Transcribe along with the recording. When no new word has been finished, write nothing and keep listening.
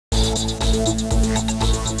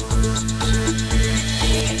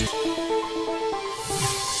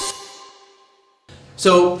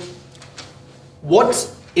So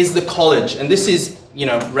what is the college? And this is,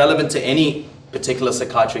 relevant to any particular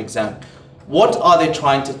psychiatry exam. What are they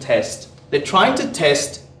trying to test? They're trying to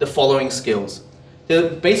test the following skills. They're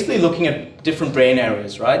basically looking at different brain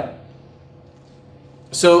areas, right?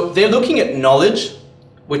 So they're looking at knowledge,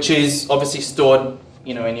 which is obviously stored,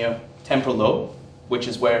 in your temporal lobe, which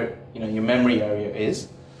is where, your memory area is.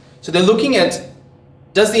 So they're looking at,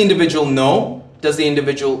 does the individual know? Does the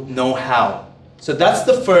individual know how? So that's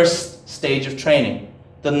the first stage of training,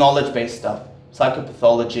 the knowledge-based stuff,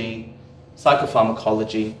 psychopathology,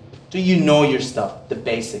 psychopharmacology. Do you know your stuff, the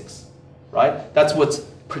basics, right? That's what's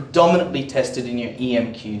predominantly tested in your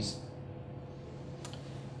EMQs.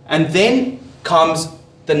 And then comes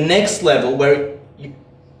the next level where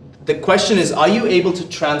the question is, are you able to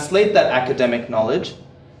translate that academic knowledge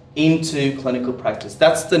into clinical practice?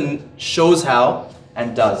 That's the shows how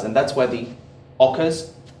and does, and that's where the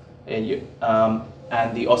OCAs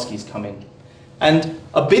and the OSCEs come in. And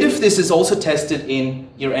a bit of this is also tested in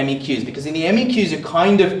your MEQs, because in the MEQs you're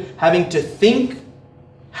kind of having to think,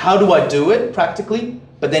 how do I do it practically,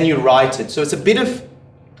 but then you write it. So it's a bit of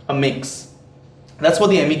a mix. That's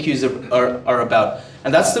what the MEQs are about.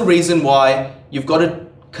 And that's the reason why you've got to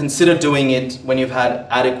consider doing it when you've had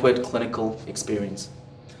adequate clinical experience.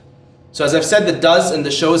 So as I've said, the does and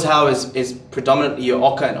the shows how is predominantly your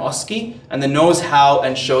OCA and OSCE, and the knows how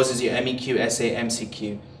and shows is your MEQ, SA,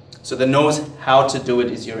 MCQ. So the knows how to do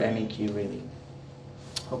it is your MEQ really.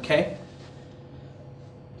 Okay?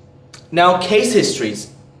 Now case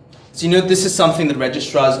histories. So this is something that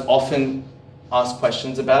registrars often ask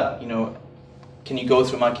questions about. Can you go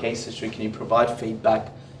through my case history? Can you provide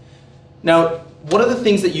feedback? Now, what are the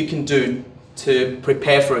things that you can do to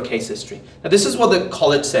prepare for a case history? Now, this is what the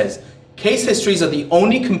college says. Case histories are the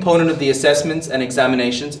only component of the assessments and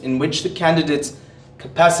examinations in which the candidate's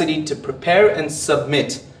capacity to prepare and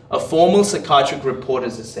submit a formal psychiatric report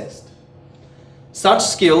is assessed. Such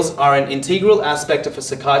skills are an integral aspect of a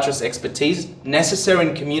psychiatrist's expertise necessary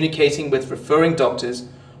in communicating with referring doctors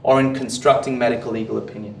or in constructing medical legal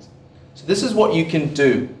opinions. So this is what you can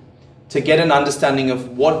do to get an understanding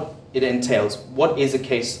of what it entails. What is a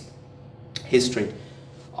case history?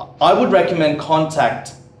 I would recommend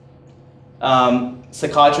contact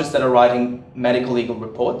psychiatrists that are writing medical legal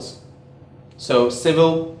reports. So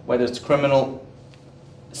civil, whether it's criminal,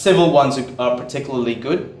 civil ones are particularly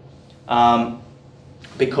good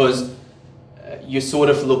because you're sort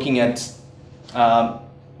of looking at,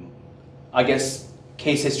 I guess,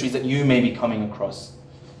 case histories that you may be coming across,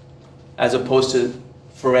 as opposed to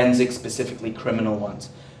forensic, specifically criminal ones.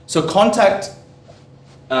 So contact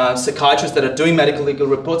psychiatrists that are doing medical legal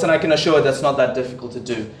reports, and I can assure you that's not that difficult to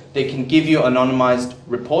do. They can give you anonymized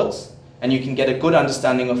reports, and you can get a good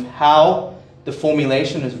understanding of how the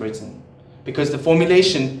formulation is written, because the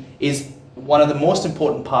formulation is one of the most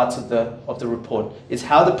important parts of the report, is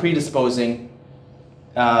how the predisposing,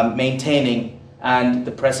 maintaining, and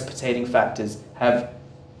the precipitating factors have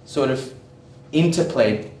sort of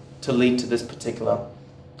interplayed to lead to this particular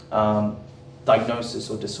diagnosis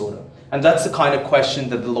or disorder. And that's the kind of question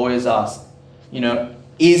that the lawyers ask.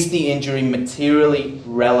 Is the injury materially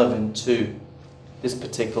relevant to this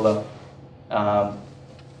particular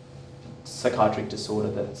psychiatric disorder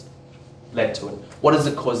that's led to it? What is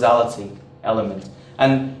the causality element?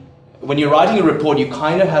 And when you're writing a report, you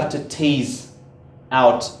kind of have to tease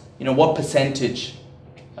out, what percentage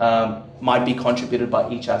might be contributed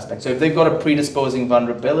by each aspect. So if they've got a predisposing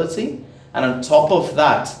vulnerability, and on top of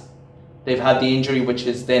that, they've had the injury which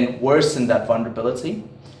has then worsened that vulnerability,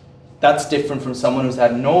 that's different from someone who's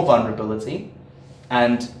had no vulnerability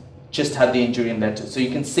and just had the injury and led to it. So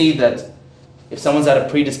you can see that if someone's had a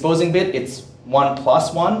predisposing bit, it's 1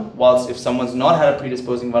 + 1, whilst if someone's not had a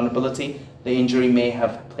predisposing vulnerability, the injury may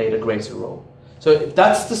have played a greater role. So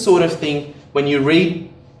that's the sort of thing, when you read,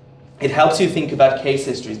 it helps you think about case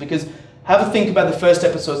histories, because have a think about the first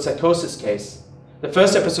episode psychosis case. The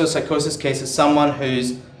first episode psychosis case is someone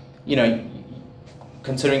who's,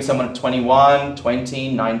 considering someone at 21,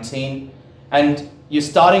 20, 19, and you're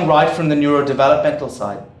starting right from the neurodevelopmental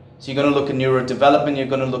side. So you're going to look at neurodevelopment, you're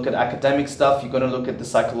going to look at academic stuff, you're going to look at the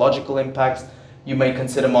psychological impacts. You may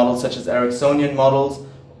consider models such as Ericksonian models.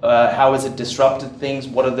 How has it disrupted things?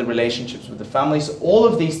 What are the relationships with the family? So all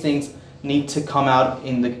of these things need to come out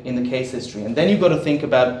in the case history. And then you've got to think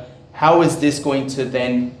about, how is this going to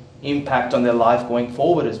then impact on their life going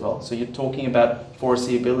forward as well? So you're talking about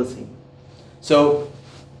foreseeability. So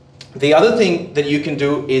the other thing that you can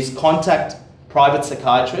do is contact private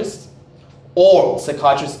psychiatrists or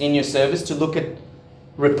psychiatrists in your service to look at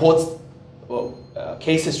reports or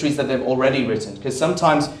case histories that they've already written. Because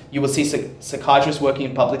sometimes you will see psychiatrists working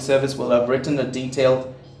in public service will have written a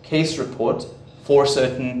detailed case report for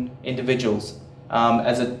certain individuals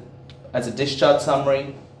as a discharge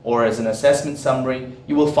summary or as an assessment summary.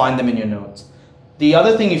 You will find them in your notes. The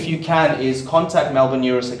other thing, if you can, is contact Melbourne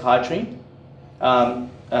Neuropsychiatry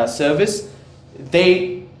service.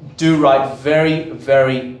 They do write very,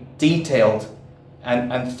 very detailed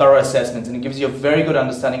and thorough assessments, and it gives you a very good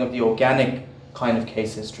understanding of the organic kind of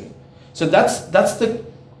case history. So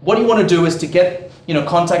what you want to do is to get,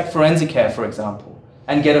 contact forensic care, for example,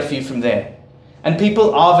 and get a few from there. And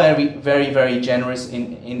people are very, very, very generous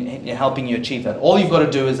in helping you achieve that. All you've got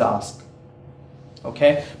to do is ask.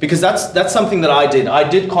 Okay? Because that's something that I did. I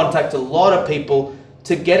did contact a lot of people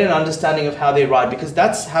to get an understanding of how they write, because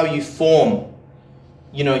that's how you form,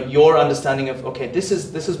 your understanding of, okay, this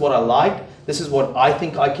is what I like, this is what I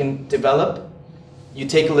think I can develop. You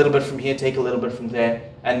take a little bit from here, take a little bit from there,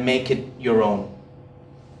 and make it your own.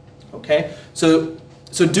 Okay? So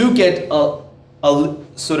do get a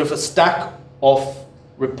sort of a stack of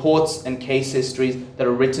reports and case histories that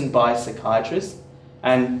are written by psychiatrists,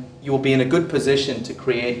 and you will be in a good position to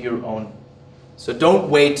create your own. So don't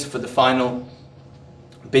wait for the final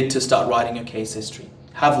bit to start writing a case history.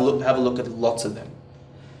 Have a look at lots of them.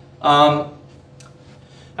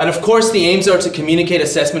 And of course, the aims are to communicate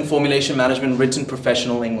assessment, formulation, management, written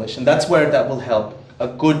professional English, and that's where that will help. A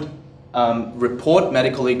good report,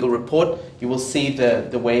 medical legal report, you will see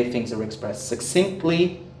the way things are expressed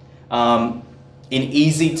succinctly, in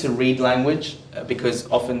easy to read language, because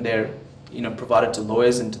often they're provided to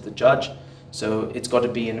lawyers and to the judge, so it's got to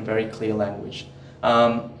be in a very clear language.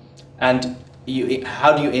 And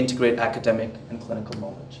how do you integrate academic and clinical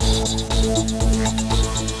knowledge?